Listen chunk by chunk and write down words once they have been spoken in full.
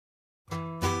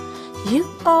You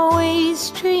always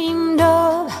dreamed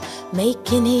of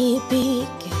making it big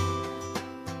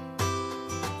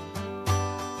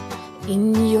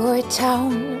in your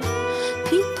town.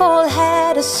 People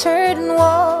had a certain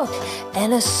walk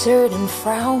and a certain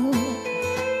frown,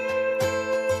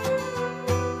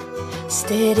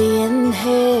 steady and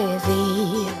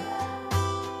heavy,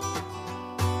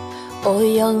 or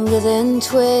younger than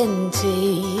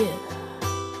 20.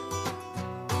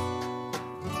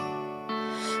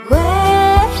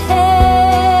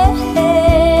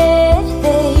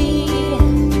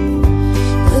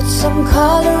 Put some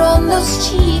color on those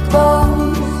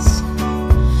cheekbones.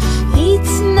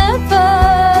 It's never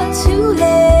too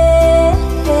late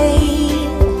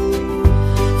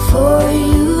for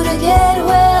you to get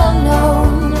well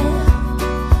known.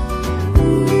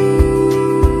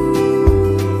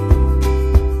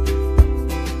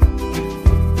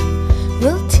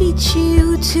 We'll teach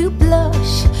you to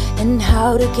blush and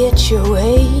how to get your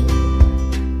way.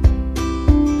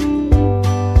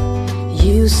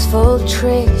 Useful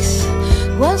tricks.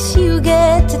 Once you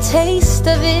get the taste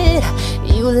of it,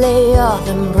 you lay all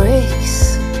them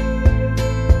bricks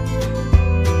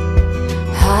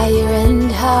higher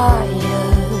and higher.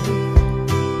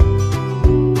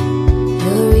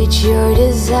 You'll reach your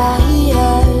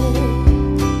desire.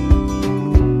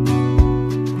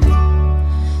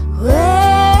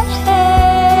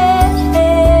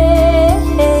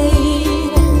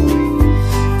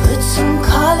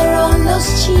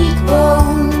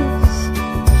 Cheekbones.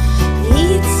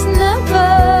 It's never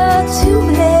too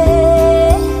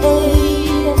late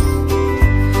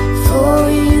for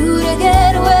you to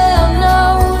get well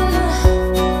known.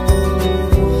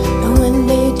 And when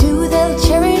they do, they'll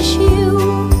cherish you.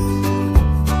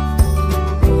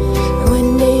 And when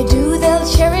they do, they'll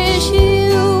cherish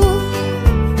you.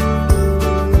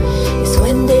 Yes,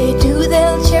 when they do,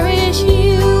 they'll cherish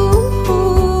you.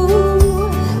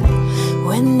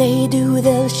 When they do,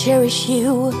 they'll cherish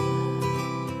you.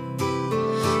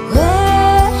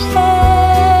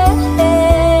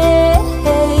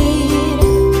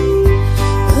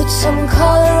 Put some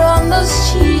color on those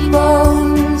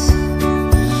cheekbones.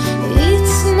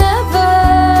 It's never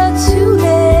too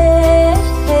late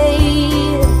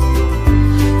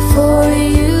for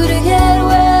you to get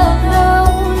well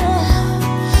known.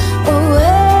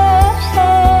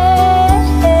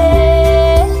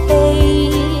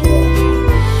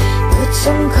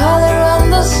 Some color on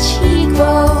those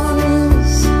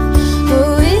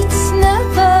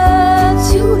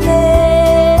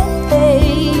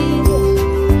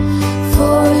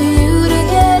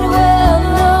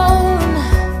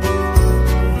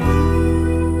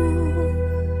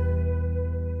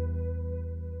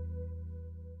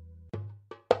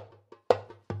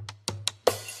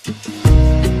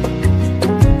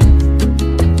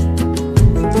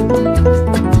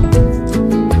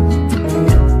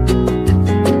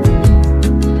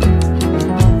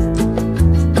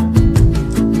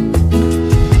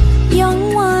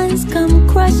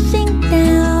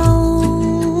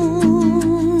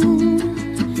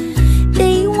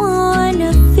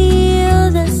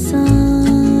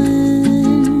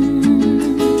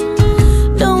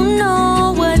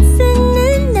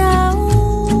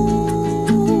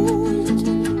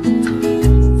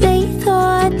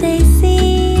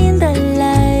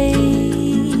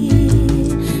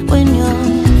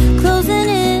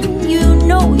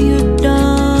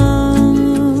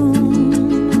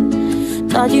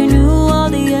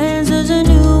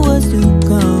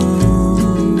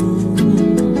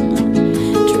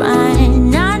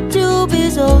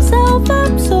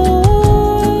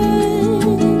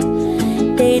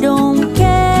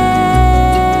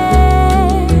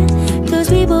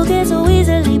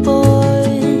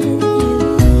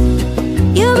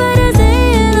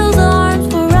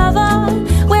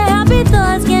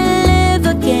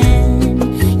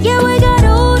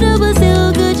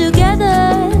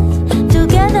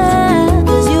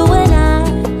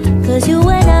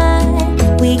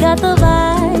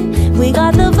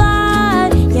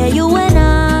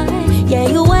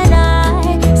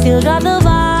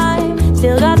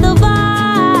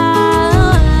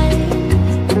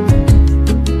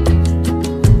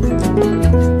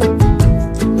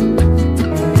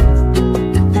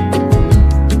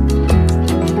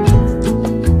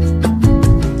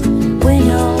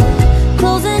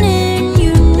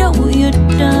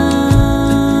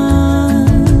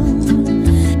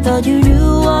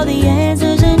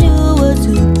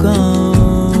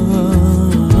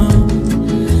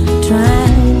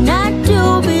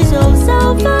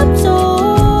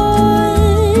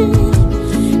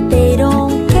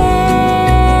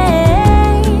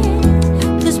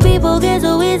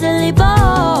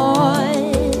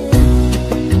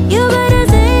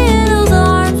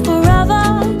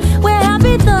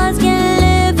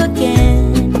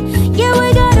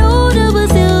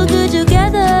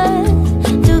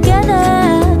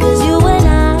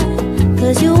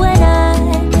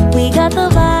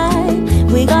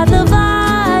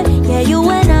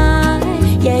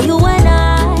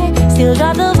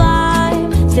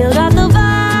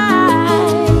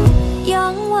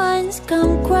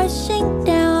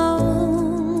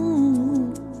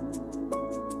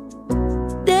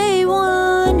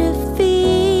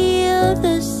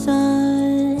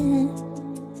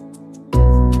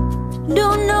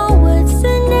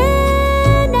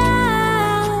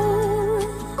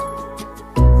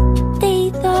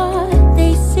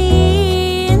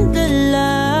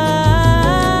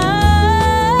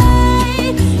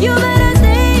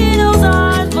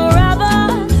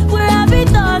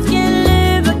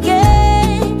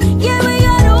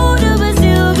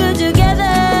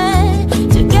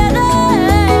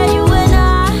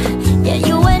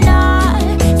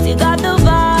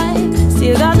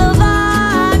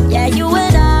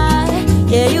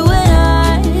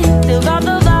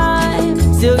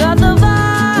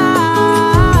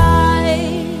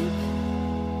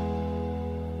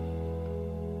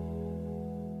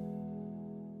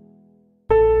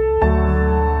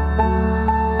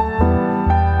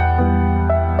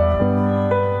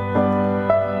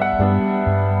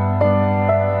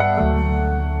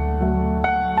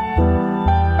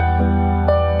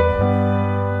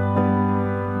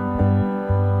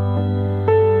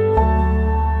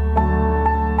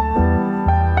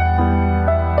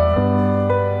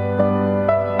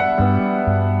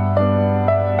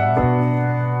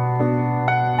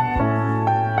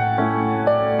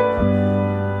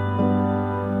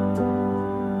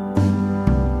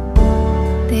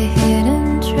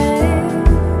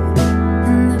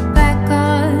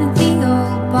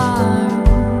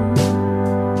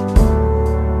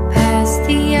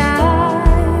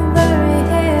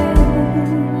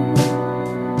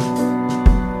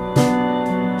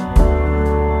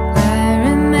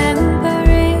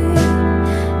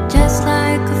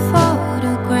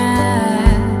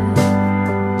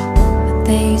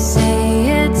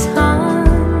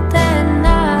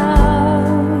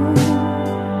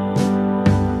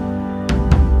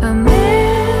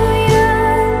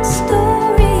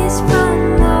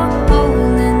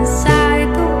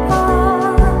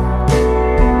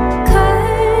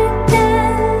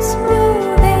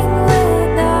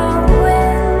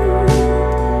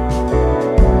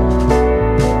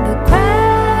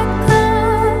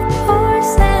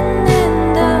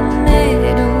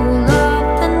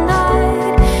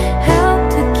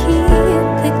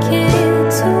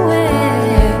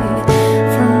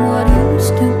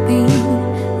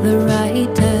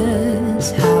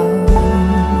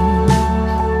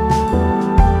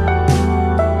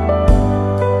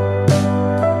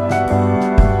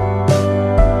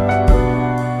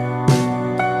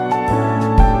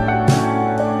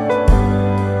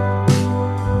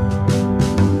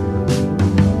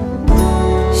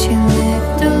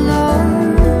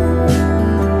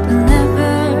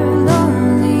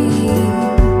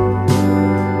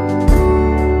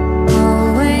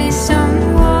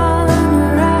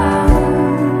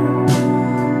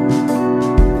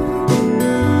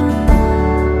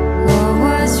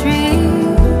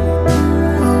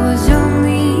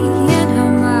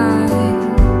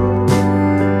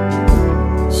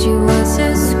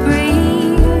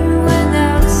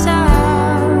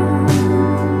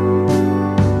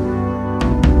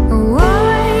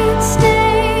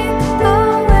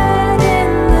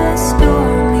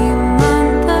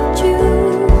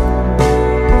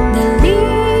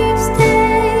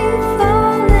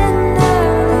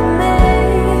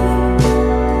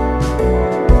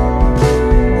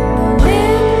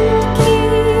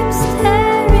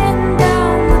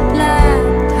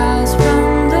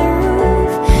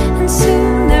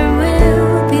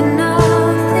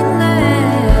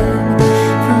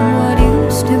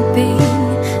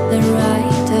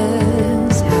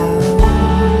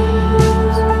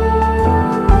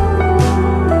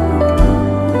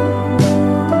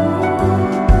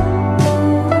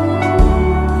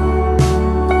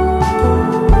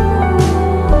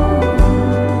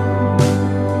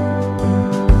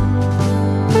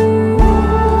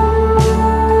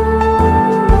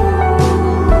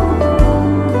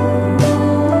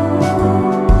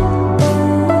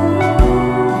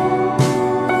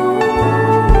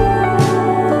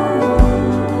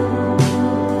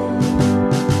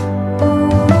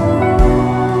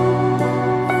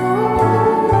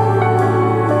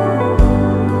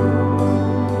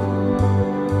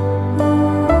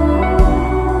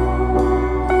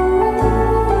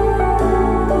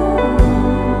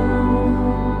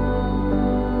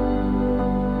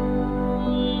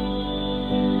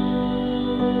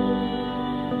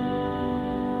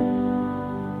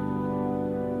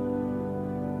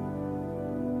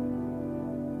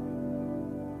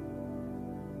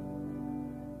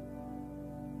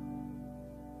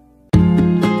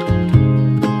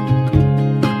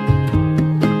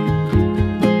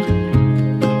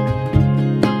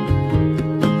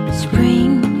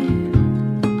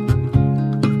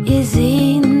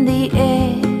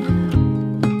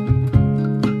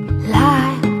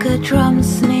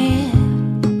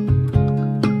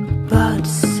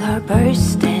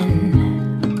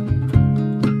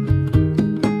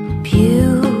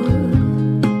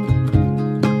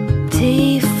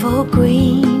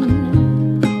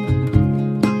green.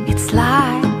 It's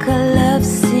like a love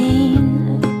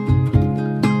scene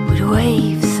with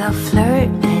waves of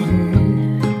flirting.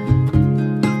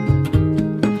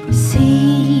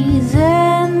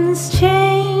 Seasons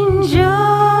change us.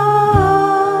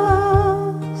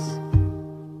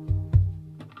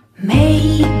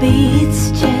 Maybe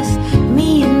it's just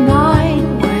me and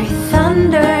mine, where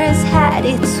thunder's had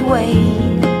its way.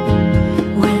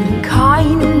 When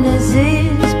kindness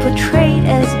is portrayed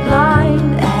as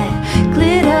blind and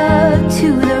glitter to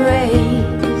the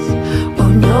rays. Oh,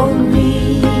 no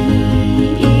need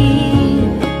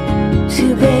to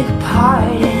beg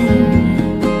pardon.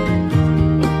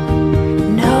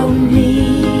 No need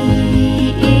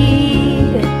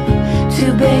to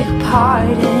beg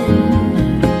pardon.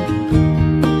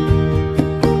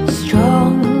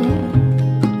 Strong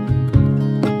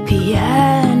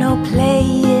piano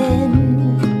playing,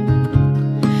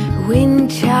 wind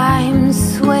chimes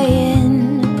swaying.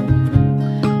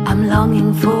 I'm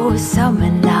longing for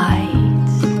summer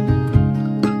nights.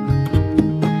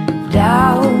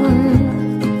 Down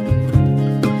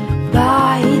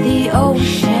by the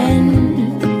ocean,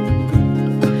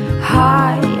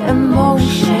 high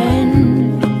emotion,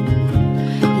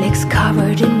 legs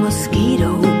covered in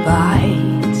mosquito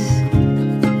bites.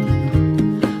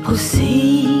 Oh,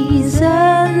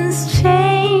 seasons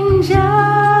change us.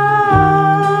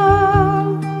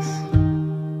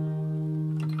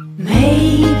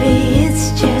 Maybe it's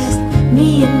just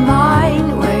me and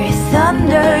mine, where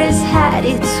thunder has had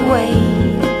its way.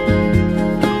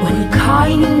 When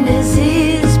kindness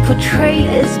is portrayed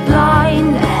as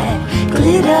blind and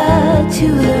glitter to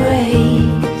the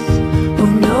rays.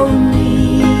 Oh, no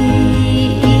need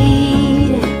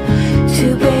to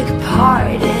beg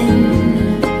pardon.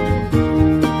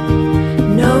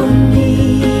 No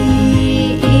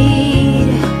need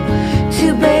to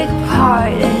beg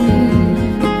pardon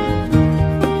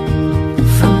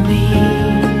from me.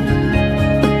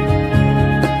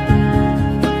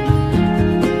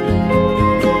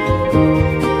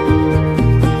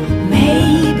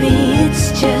 Maybe it's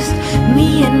just me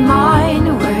and mine,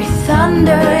 where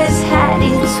thunder has had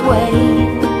its way.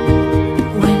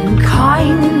 When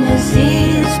kindness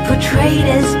is portrayed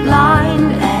as blind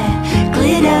and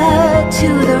glitter to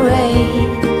the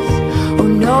rays. Oh,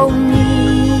 no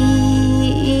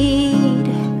need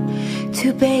to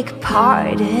beg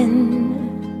pardon.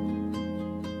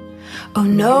 Oh,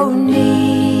 no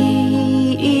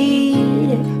need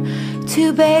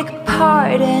to beg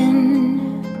pardon.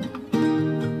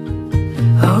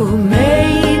 Oh,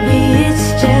 maybe it's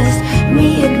just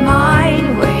me and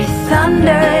mine, where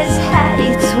thunder has had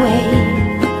its way.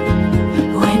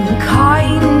 When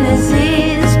kindness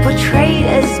is portrayed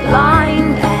as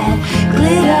blind and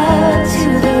glitter to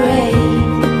the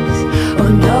rays. Oh,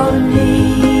 no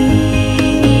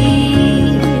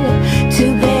need to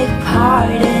beg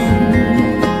pardon.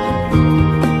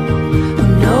 Oh,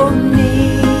 no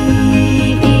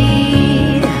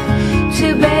need to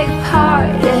beg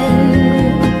pardon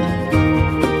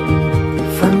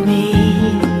from me.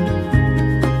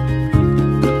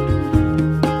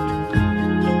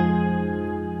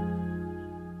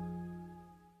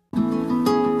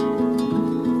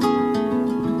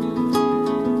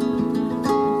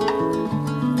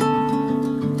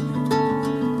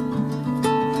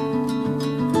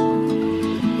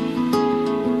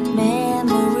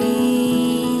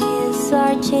 Memories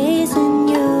are chasing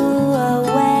you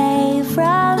away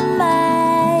from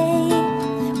my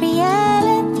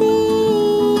reality,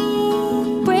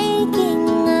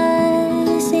 breaking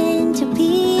us into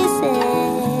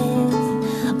pieces.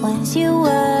 Once you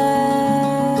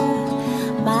were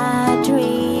my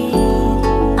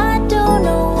dream. I don't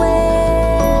know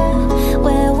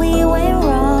where we went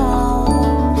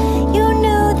wrong. You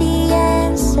knew the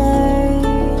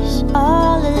answers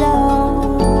all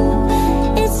along.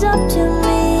 It's up to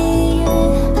me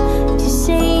to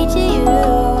say to you,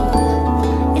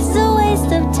 it's a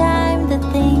waste of time, the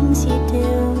things you do.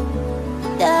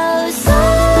 Those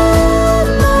summer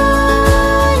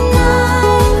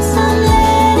nights, I'm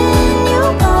letting you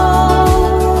go.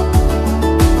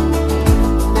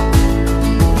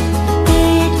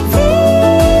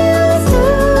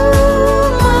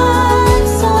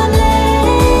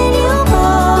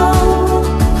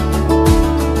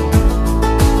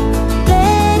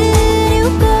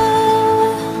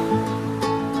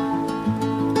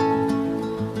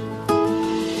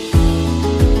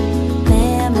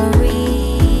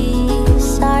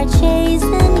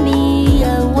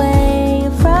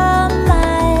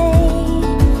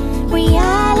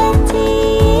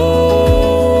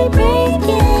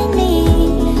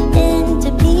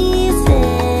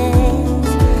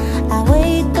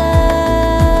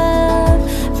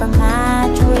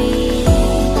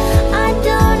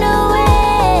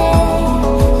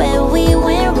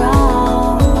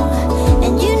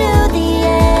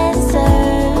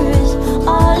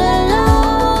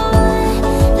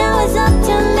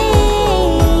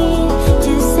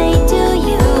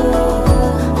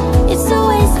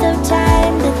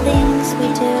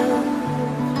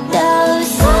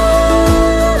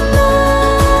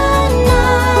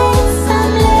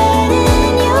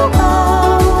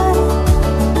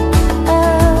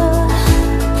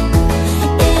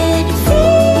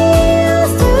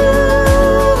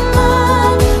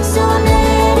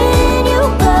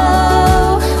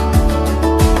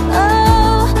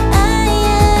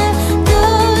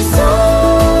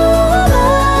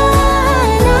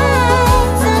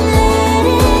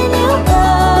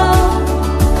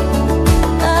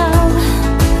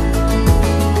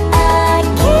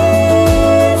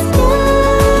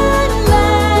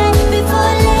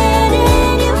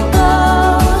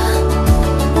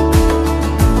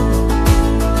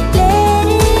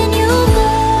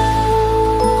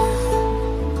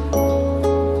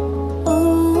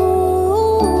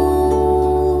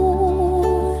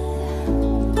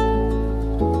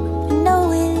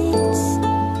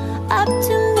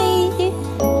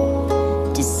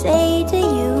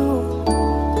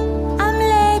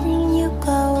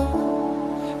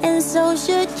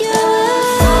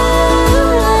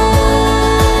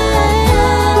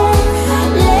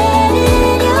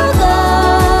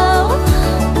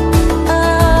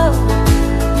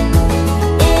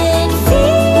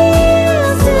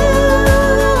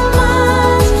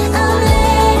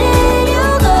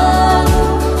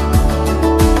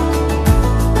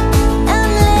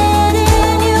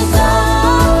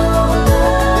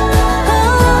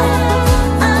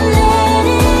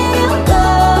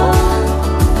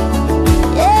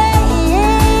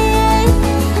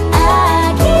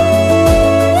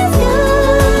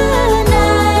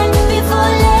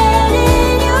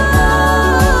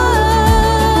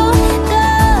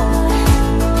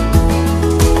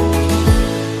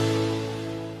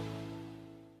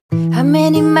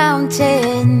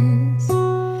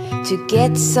 to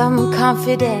get some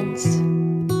confidence?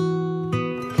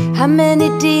 How many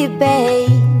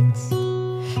debates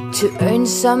to earn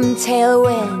some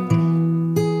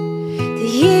tailwind? The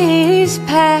years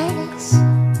pass,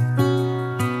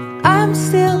 I'm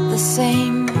still the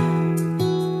same.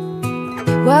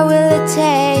 What will it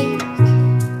take?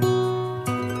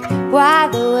 Why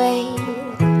the wait?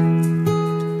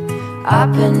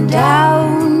 Up and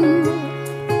down,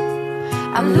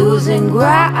 I'm losing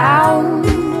ground.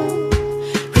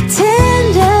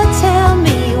 Pretender, tell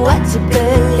me what to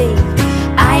believe.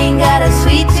 I ain't got a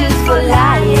sweet tooth for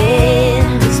lying.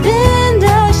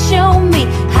 Spender, show me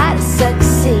how to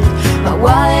succeed. My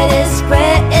wallet is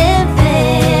spreading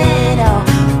thin.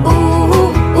 Oh,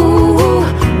 ooh, ooh,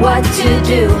 what to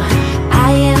do?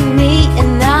 I am me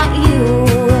and not you.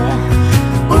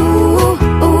 Ooh,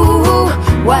 ooh,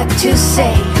 what to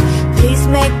say? Please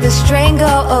make the strain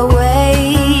go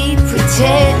away.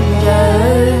 Pretender.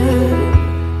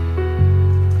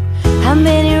 How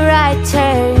many right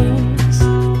turns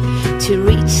to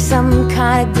reach some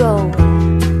kind of goal?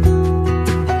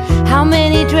 How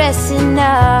many dressing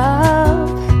up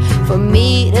for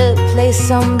me to play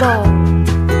some ball?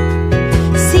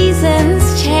 Seasons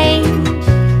change,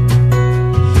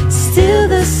 still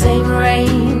the same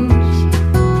range.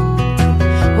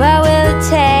 What will it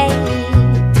take?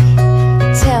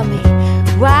 Tell me,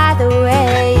 why the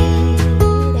wait?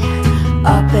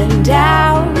 Up and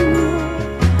down,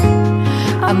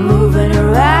 I'm moving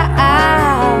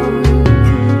around.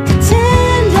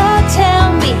 Pretender,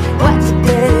 tell me what to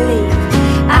believe.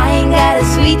 I ain't got a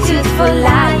sweet tooth for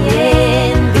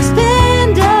lying.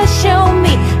 Spender, show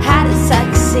me how to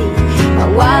succeed. My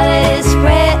wallet is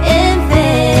spreading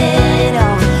thin.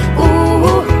 Oh,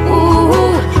 ooh,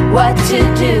 ooh, what to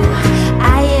do?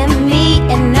 I am me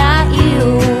and not you.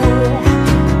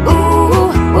 Ooh,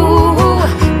 ooh,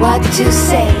 what to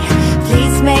say?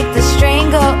 Please make the strain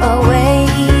go away.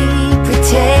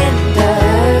 Pretender.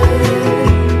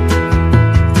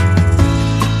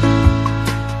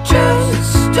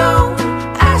 Just don't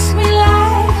ask me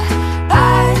like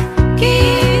I'd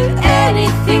give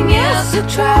anything else a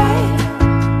try.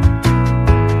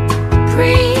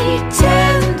 Pretender.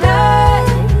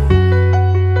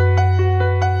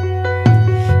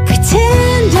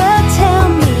 Pretender, tell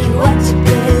me what to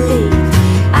believe.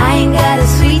 I ain't got a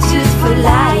sweet tooth for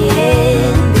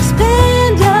lying.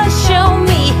 Spender, show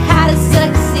me how to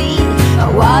succeed. My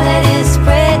wallet is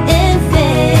spreading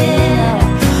thin.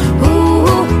 Ooh,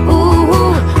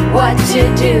 ooh, what to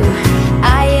do?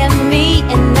 I am me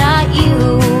and not you.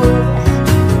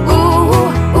 Ooh,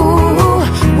 ooh,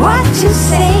 what to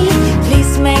say?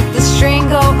 Please make the string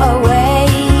go away.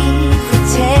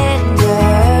 Pretender.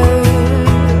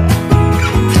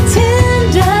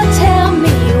 Pretender, tell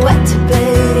me what to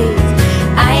believe.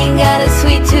 I ain't got a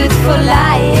sweet tooth for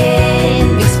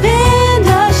lying.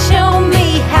 Spender, show me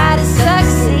how to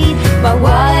succeed. My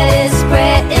wallet is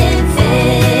spreading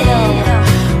thin.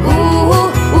 Ooh,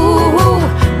 ooh,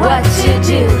 what to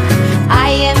do? I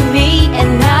am me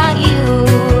and not you.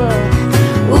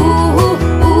 Ooh,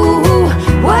 ooh,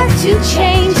 what to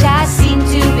change? I seem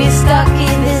to be stuck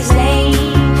in this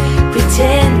lane.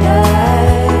 Pretender.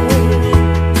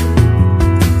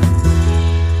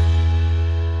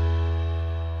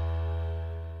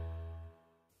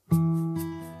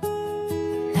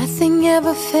 Nothing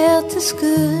ever felt as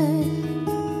good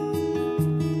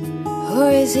or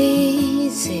as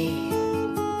easy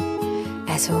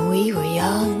as when we were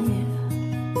young.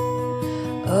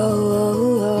 Oh,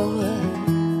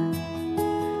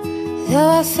 though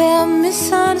I felt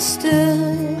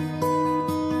misunderstood,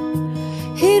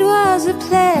 it was a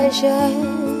pleasure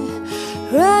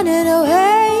running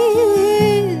away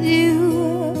with you.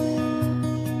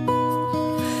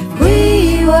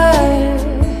 We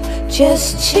were just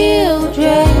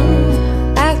children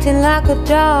acting like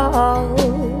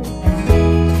adults,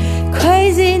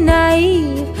 crazy,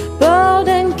 naive, bold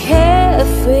and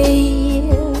carefree.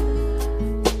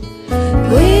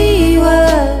 We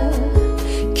were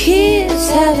kids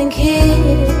having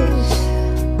kids,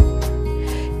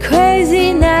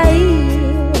 crazy, naive.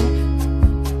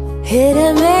 It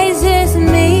amazes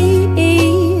me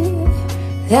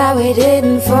that we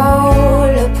didn't fall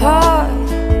apart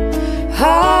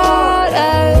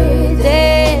harder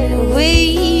than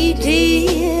we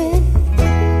did.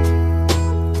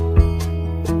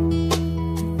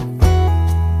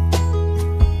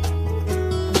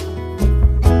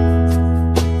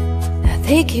 Now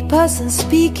they keep us on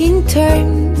speaking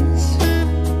terms.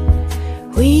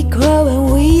 We grow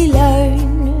and we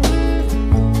learn.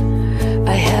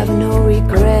 I have no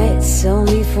regrets,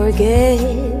 only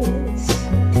forgets.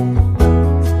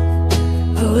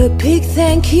 Oh, it Big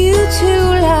thank you to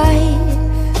life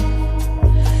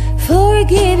for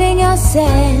giving us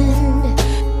sand.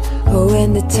 Oh,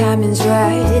 when the timing's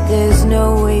right, there's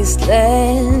no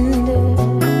wasteland.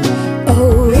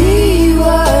 Oh, we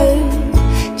were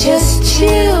just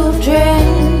children,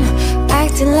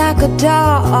 acting like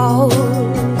adults,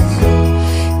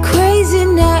 crazy,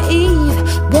 naive,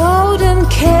 bold and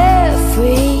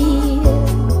carefree.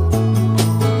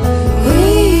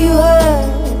 We were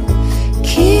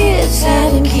kids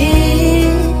having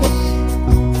kids,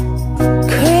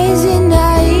 crazy,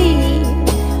 naive.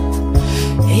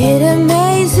 It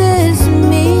amazes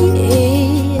me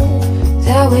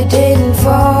that we didn't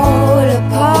fall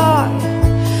apart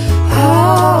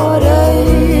harder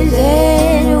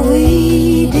than we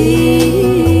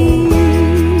did.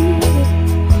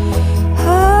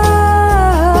 Oh,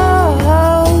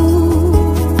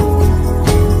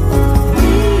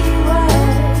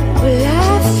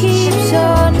 life keeps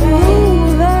on moving.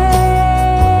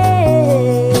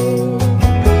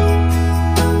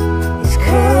 It's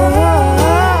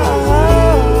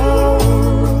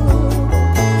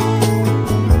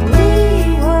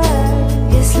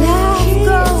yes, life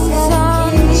goes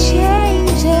on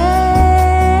changing.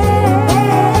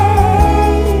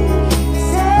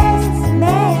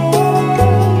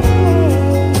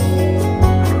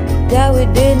 That we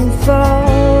didn't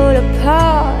fall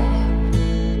apart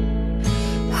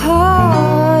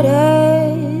harder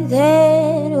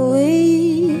than we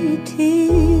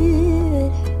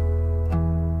did.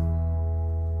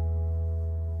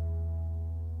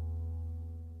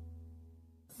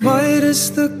 White is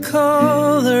the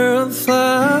color of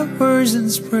flowers in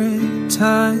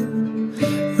springtime,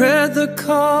 red the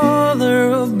color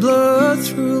of blood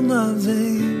through my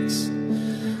veins,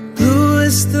 blue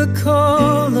is the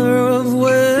color of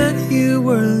when you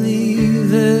were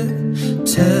leaving.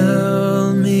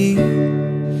 Tell me,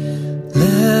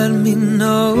 let me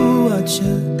know what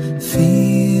you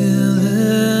feel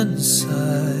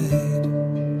inside,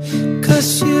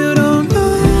 'cause you don't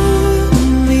know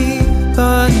me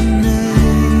by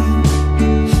name.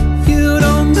 You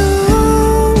don't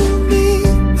know me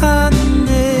by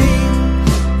name.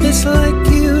 It's like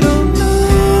you don't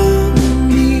know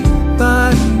me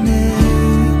by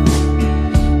name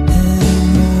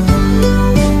anymore.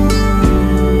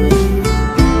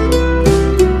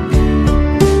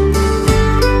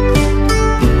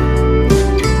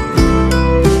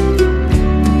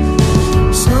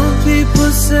 Some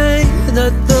people say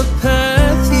that the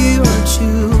path you are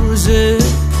choosing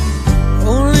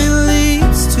only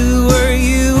leads to where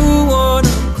you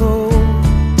wanna go.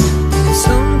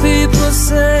 Some people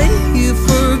say you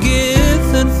forgive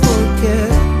and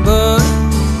forget, but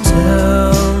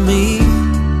tell me,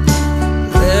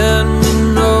 let me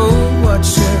know what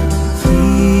you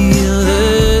feel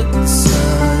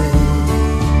inside,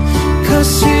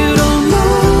 'cause you don't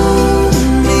know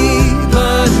me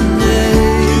by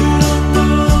name.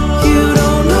 You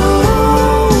don't know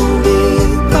me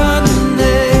by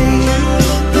name.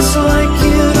 It's like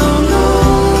you don't know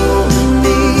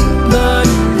me by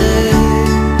name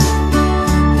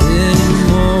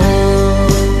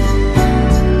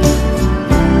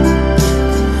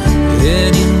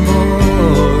anymore.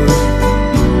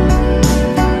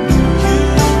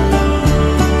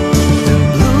 And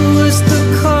blue is the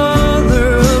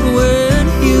color of when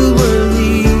you were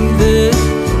leaving.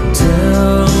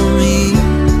 Tell me,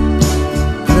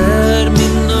 let me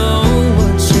know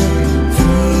what you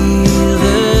feel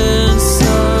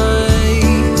inside,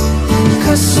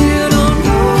 'cause you don't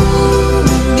know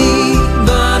me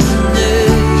by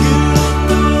name.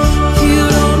 You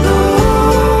don't know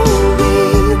me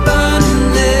by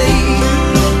name.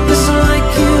 It's like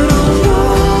you don't know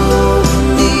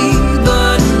me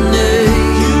by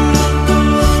name.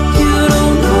 You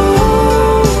don't know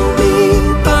me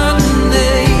by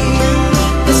name.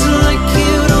 It's like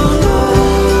you don't know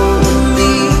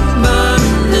me by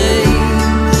name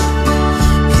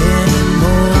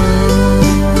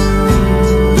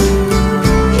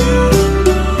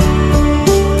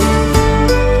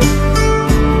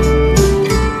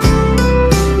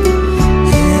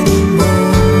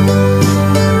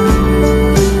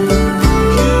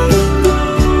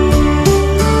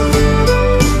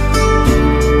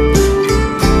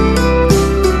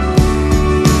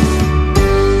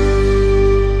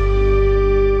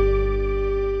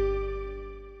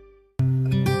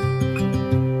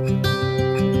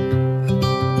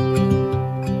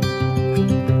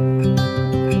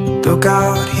Look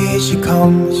out, here she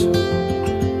comes,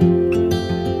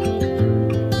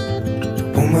 the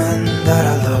woman that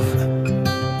I love.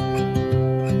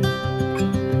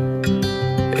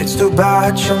 It's too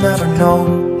bad she'll never know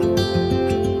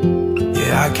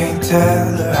Yeah, I can't tell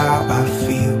her how I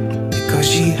feel, because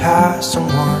she has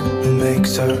someone who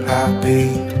makes her happy.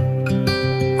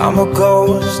 I'm a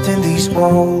ghost in these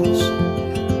walls,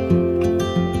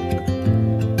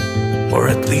 or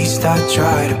at least I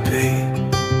try to be.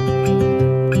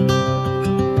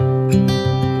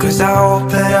 'Cause I hope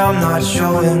that I'm not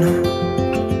showing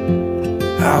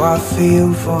how I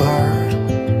feel for her,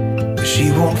 but she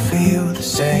won't feel the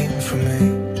same for me.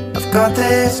 I've got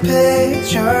this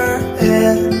picture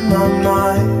in my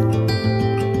mind.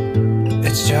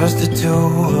 It's just the two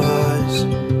of us,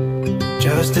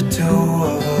 just the two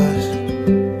of us.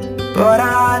 But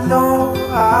I know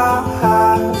I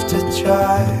have to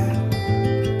try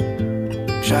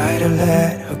to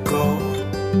let her go,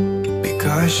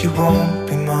 because she won't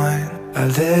be mine. I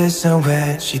listen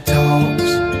when she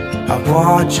talks, I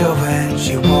watch her when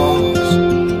she walks.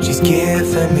 She's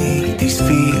giving me these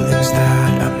feelings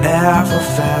that I've never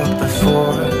felt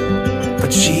before,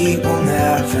 but she will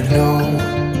never know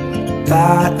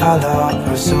that I love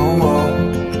her so well.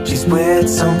 She's with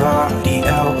somebody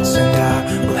else and I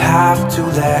will have to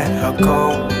let her go.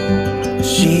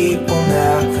 She will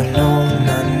never know,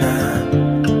 na-na,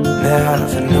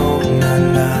 never know,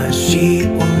 na-na. She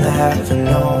will never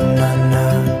know, na-na,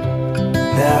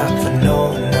 never know,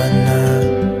 na-na.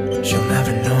 She'll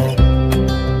never know.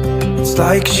 It's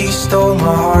like she stole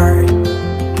my heart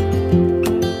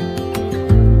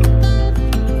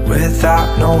without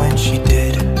knowing she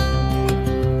did.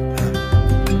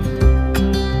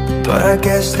 But I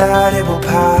guess that it will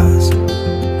pass.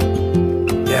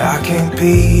 Yeah, I can't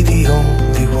be the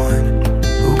only one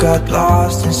who got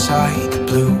lost inside the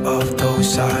blue of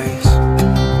those eyes.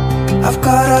 I've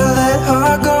gotta let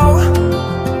her go,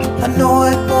 I know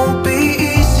it won't be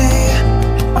easy.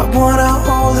 I wanna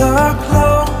hold her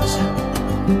close,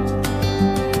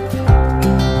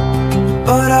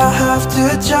 but I have to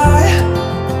try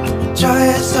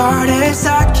as hard as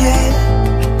I can,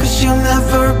 'cause she'll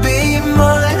never be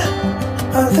mine.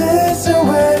 I listen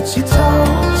when she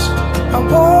talks, I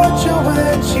watch her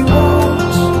when she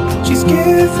walks. She's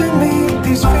giving me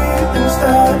these feelings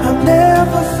that I've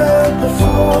never felt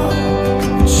before.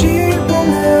 She will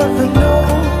never know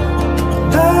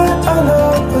that I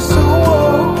love her so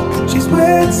well. She's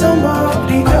with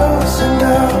somebody else and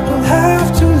I will have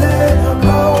to let her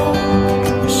go.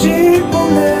 She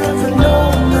will never know,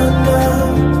 na-na,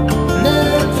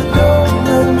 never know,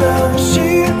 na-na. She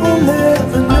will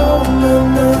never know,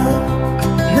 na-na,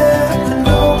 never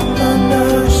know, na-na.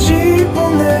 She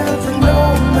will never know,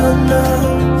 na-na,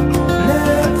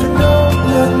 never know,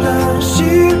 na-na.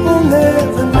 She will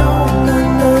never know,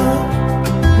 na-na,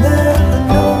 never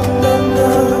know, na-na.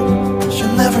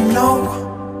 She'll never know.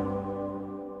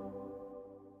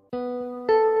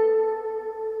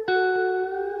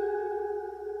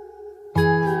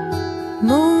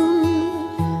 Moon,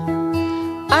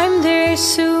 I'm there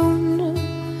soon.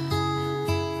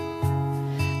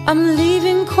 I'm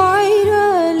leaving quite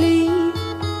early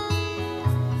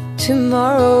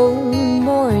tomorrow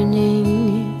morning.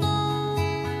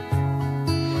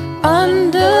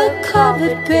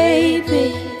 Undercover, baby,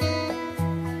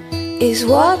 is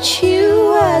what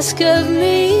you ask of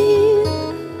me.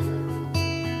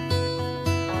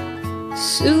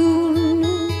 Soon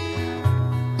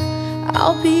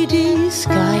I'll be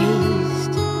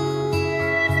disguised.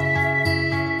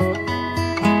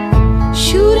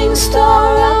 Shooting star,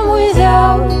 I'm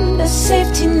without a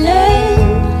safety net.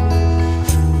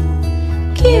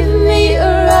 Give me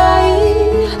a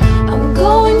ride, I'm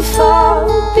going far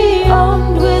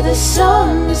beyond where the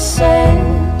sun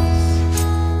sets.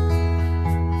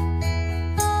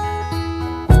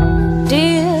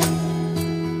 Dear,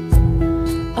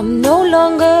 I'm no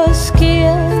longer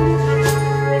scared.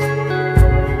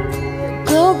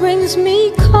 Glow brings me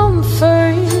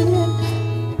comfort,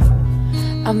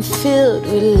 I'm filled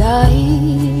with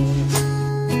light.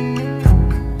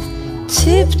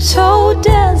 Tiptoe,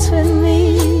 dance with me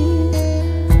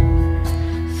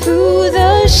through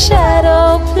the shadow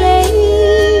play.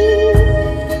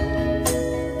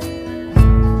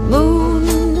 Moon,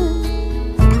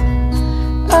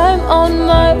 I'm on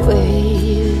my way.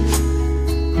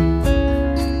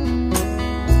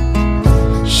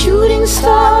 Shooting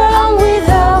star, I'm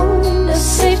without a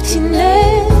safety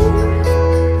net.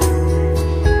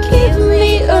 Give me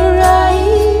a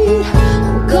ride,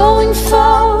 I'm going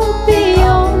far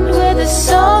beyond where the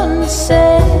sun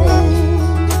sets.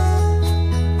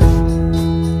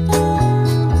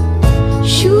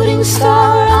 Shooting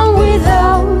star, I'm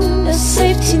without a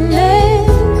safety net.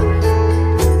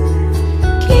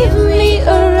 Give me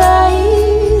a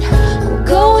ride, I'm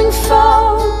going far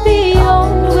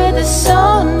beyond where the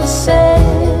sun sets.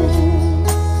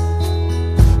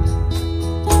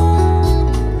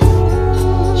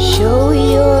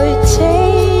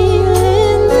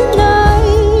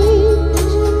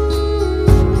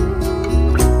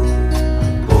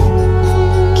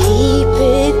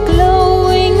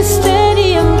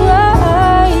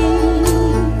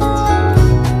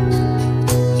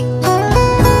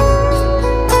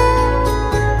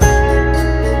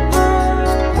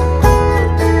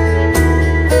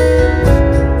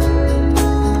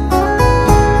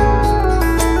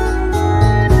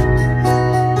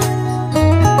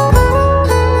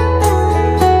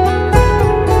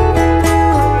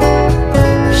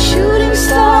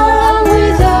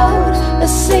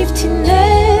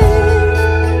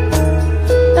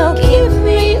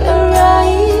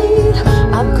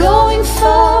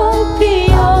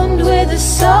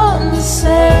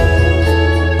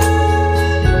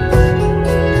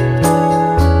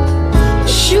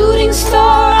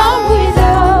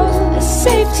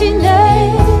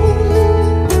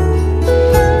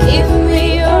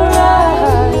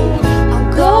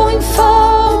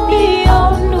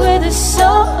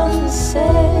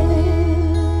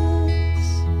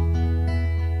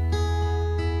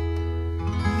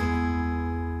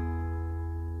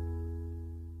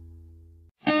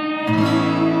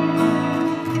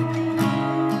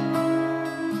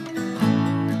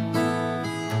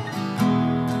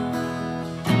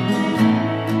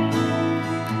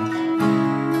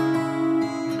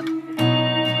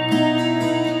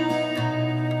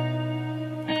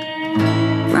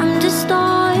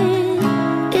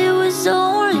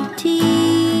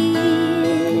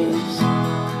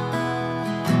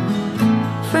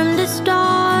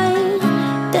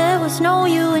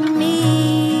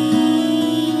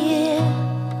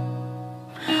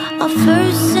 Our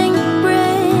first sync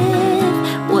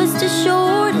breath was the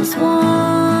shortest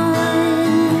one.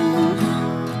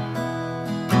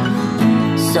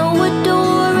 So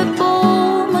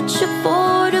adorable, much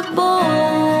affordable.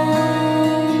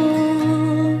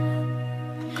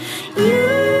 You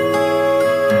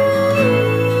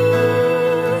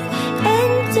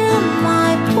enter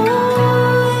my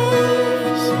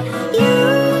pores. You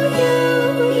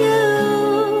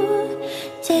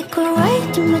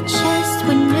decorate my chest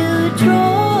with new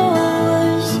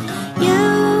drawers. You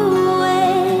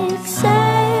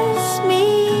excess me.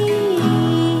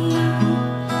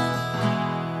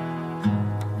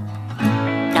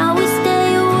 Now we stay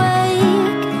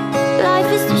awake,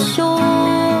 life is too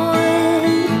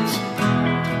short.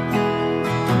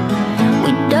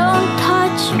 We don't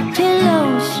touch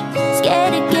pillows,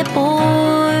 scared to get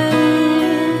bored.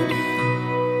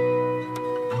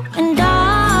 And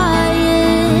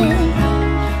dying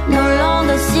no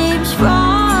longer seems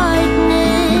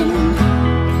frightening.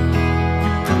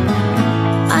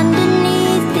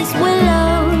 Underneath these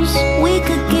willows, we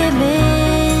could give in.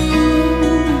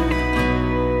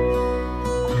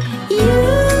 You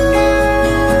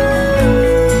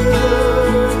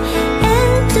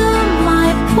enter my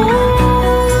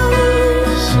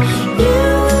pores. You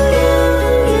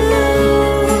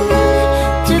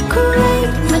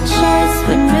decorate my chest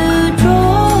with new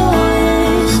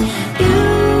drawers. You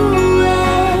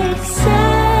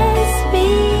excess me.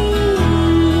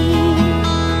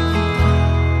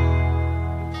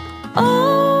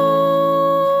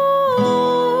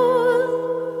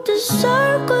 Oh, the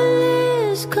circle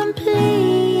is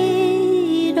complete.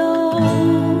 Oh,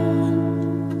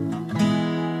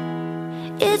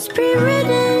 it's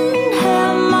pre-written,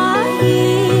 held my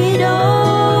heat. Oh,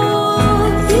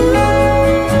 you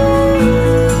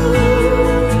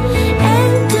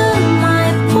enter my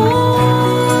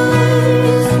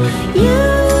pores. You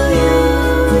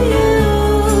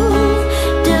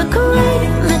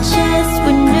decorate my chest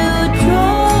with new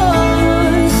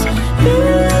drawers. You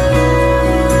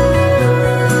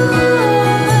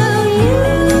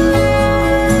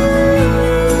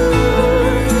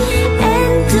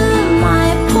enter my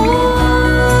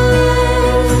pores.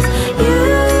 You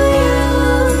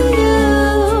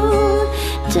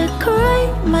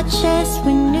decorate my chest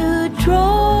with new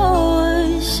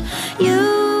drawers. You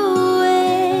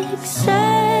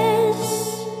excess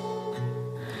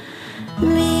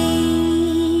me.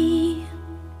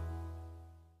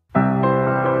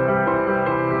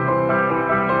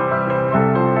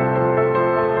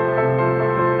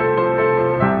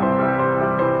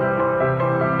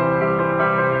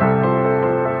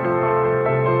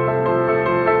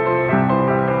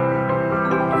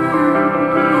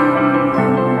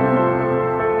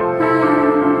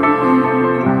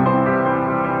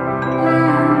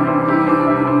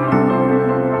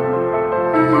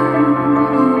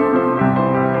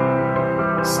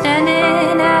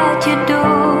 Standing at your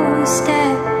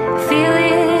doorstep, feel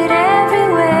it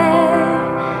everywhere,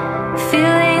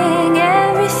 feeling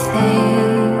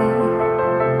everything.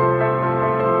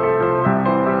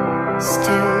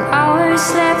 Still hours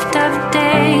left of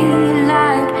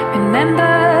daylight,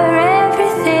 remember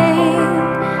everything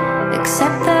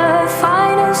except the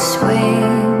final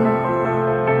swing.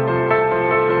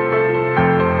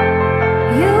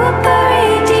 You are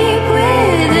buried deep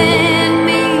within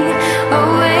me,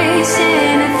 always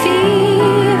in a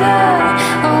fever,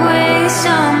 always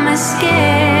on my skin.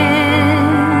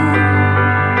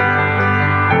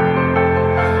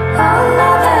 All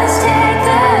of us take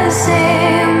the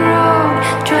same road,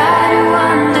 try to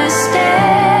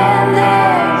understand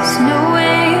there's no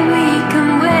way we can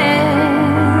win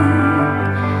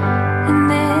in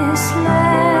this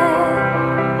landslide.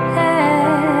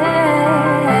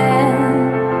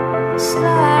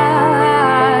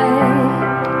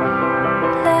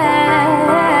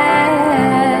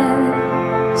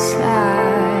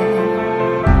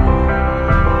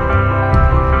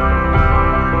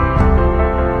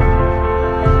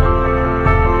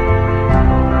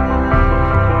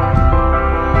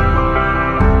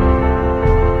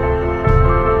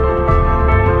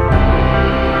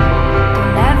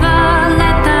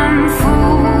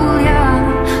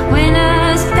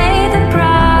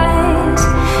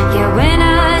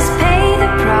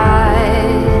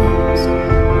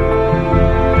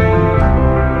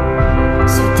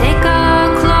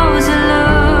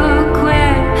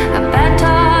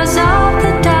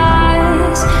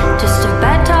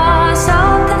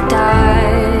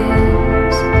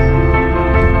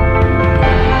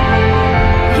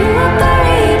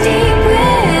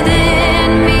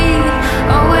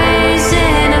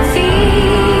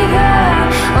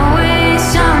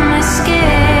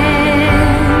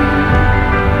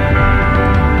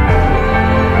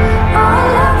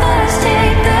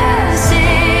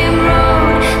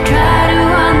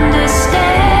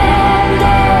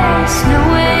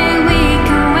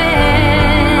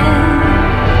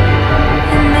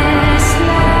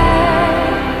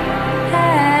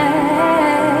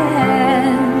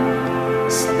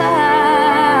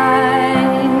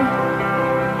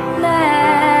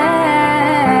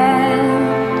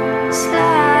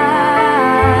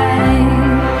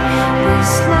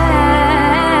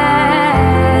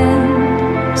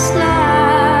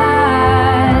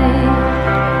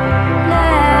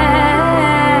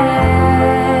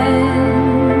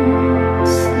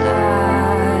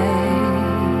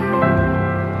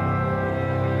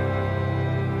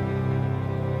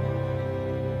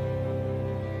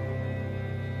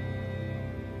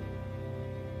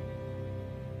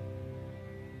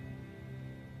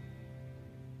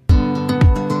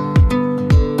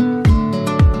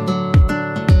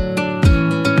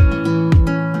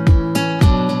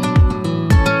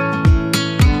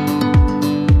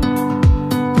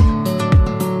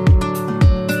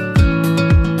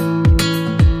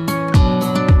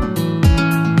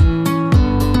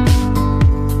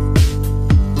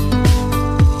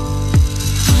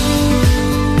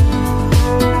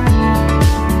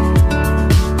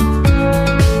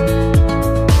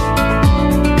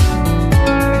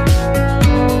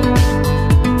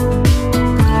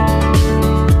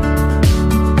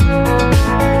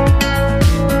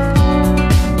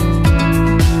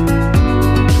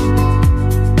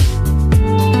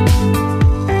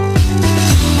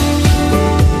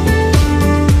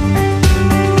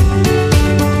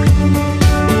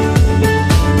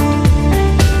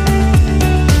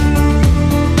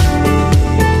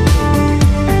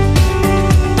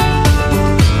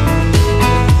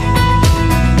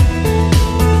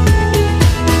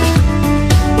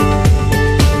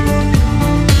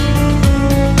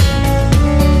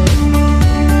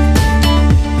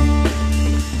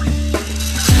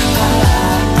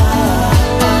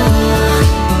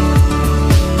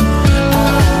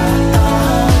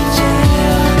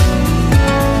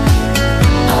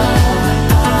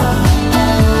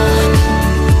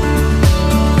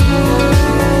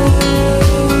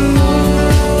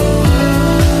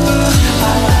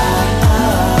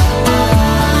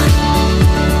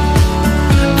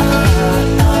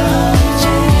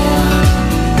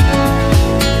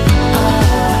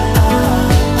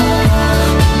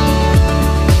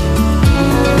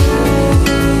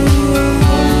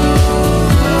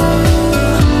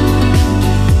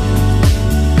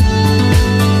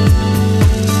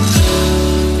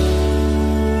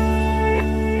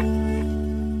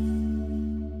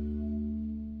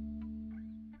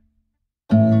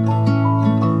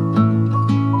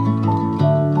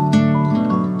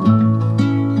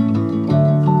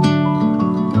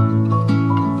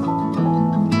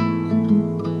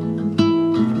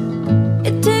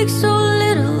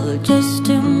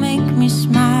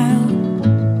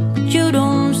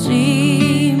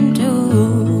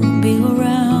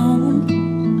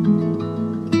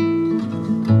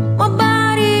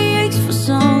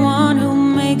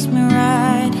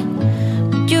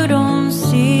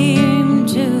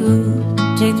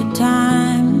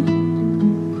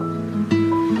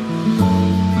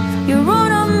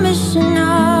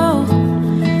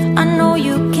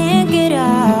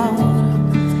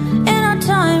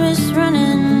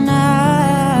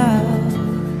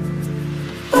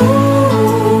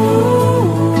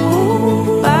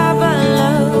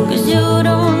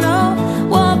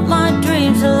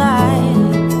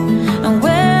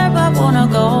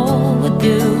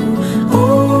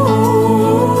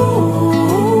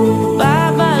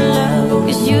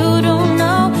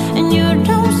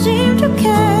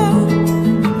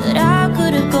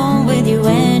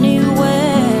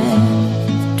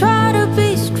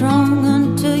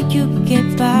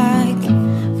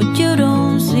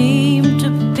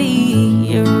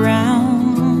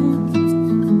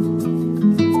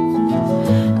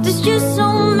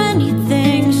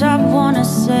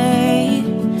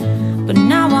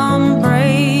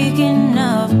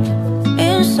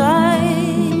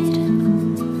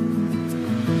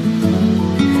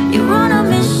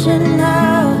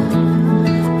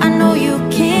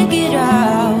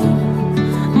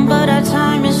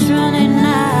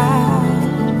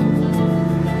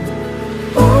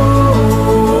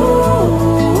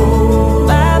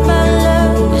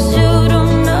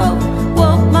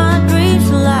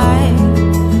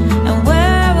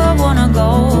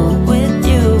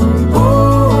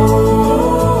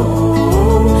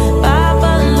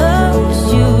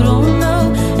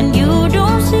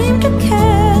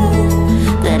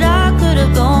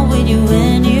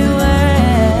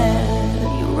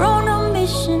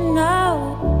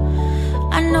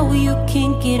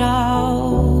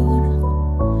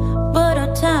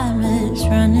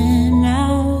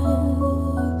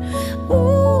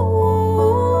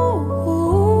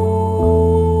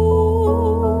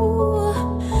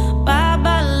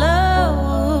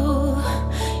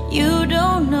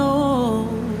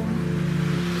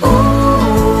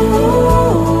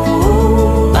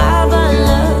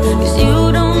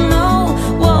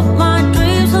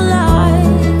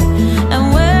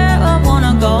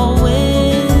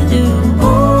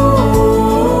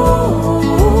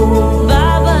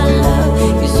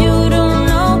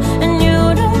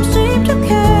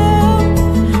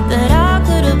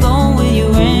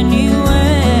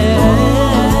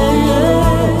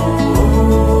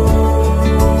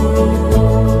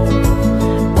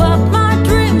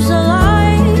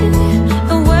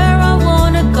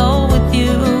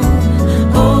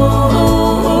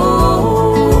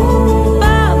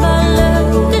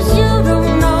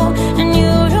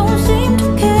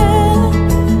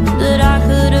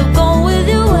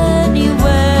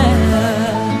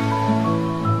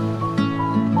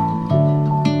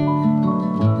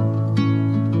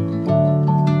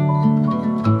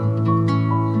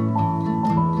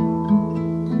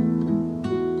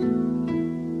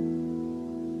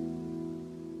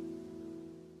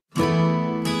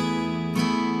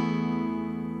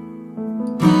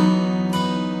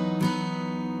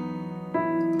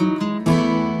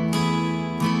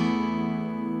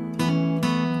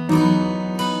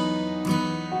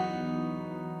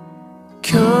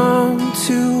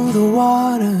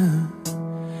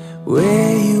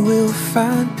 where you will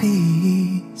find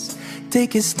peace.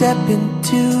 Take a step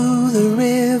into the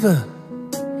river,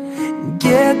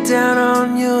 get down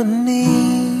on your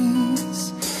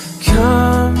knees.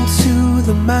 Come to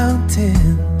the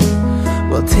mountain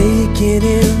while taking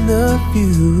in the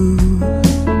view.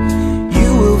 You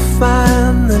will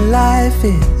find that life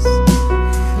is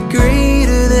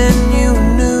greater than you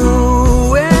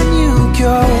knew. When you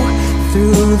go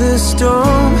through the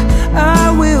storm,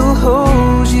 I will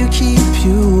hold you, keep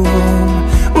you warm.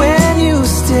 When you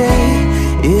stay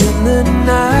in the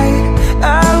night,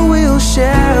 I will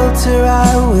shelter,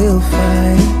 I will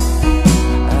fight,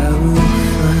 I will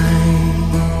fight.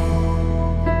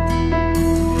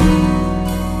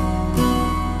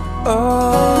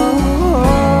 Oh,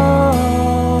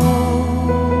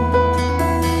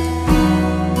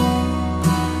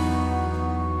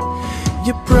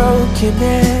 you're broken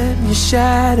and you're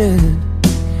shattered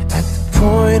at the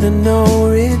point of no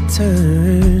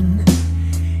return.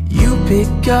 You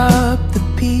pick up the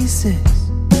pieces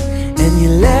and you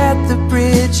let the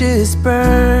bridges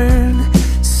burn.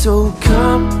 So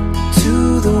come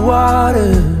to the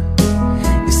water,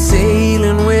 you're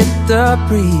sailing with the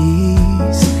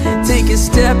breeze. Take a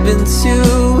step into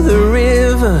the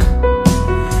river,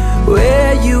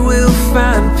 where you will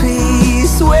find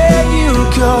peace. When you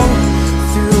go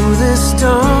through the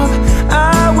storm,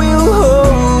 I will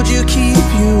hold you, keep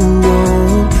you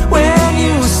warm. When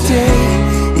you stay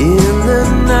in the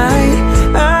night,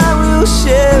 I will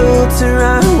shelter,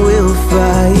 I will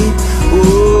fight.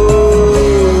 Oh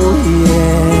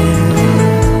yeah,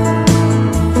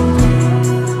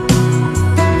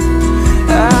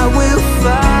 I will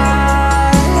fight.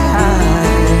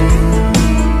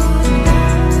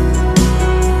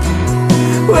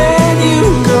 When you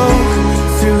go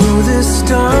through the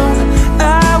storm, I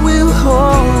will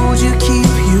hold you,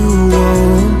 keep you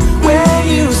warm. When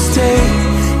you stay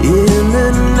in the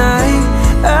night,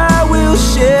 I will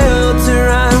shelter,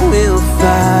 I will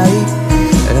fight,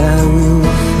 I will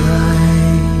fight.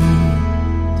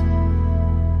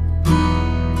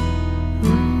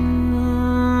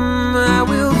 I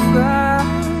will fight.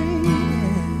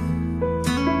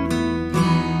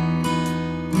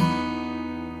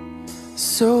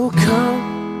 So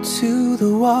come to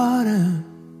the water,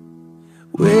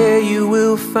 where you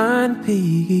will find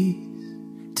peace.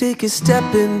 Take a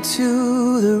step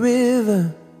into the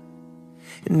river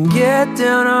and get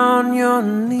down on your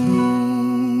knees.